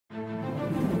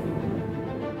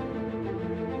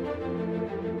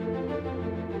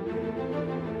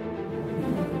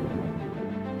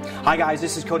Hi guys,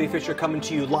 this is Cody Fisher coming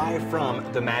to you live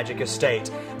from the Magic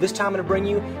Estate. This time I'm going to bring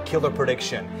you Killer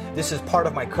Prediction. This is part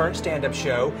of my current stand-up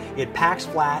show. It packs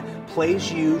flat, plays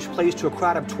huge, plays to a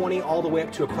crowd of 20 all the way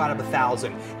up to a crowd of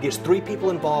 1,000. Gets 3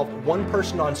 people involved, 1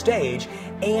 person on stage,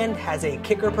 and has a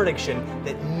kicker prediction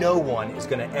that no one is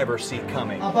going to ever see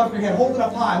coming. Above your head, hold it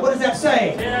up high. What does that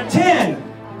say? 10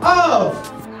 of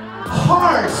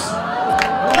hearts.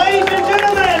 Ladies and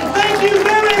gentlemen, thank you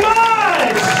very much!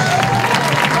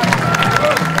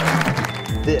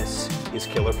 This is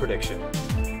Killer Prediction.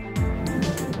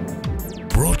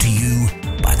 Brought to you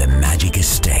by the Magic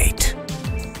Estate.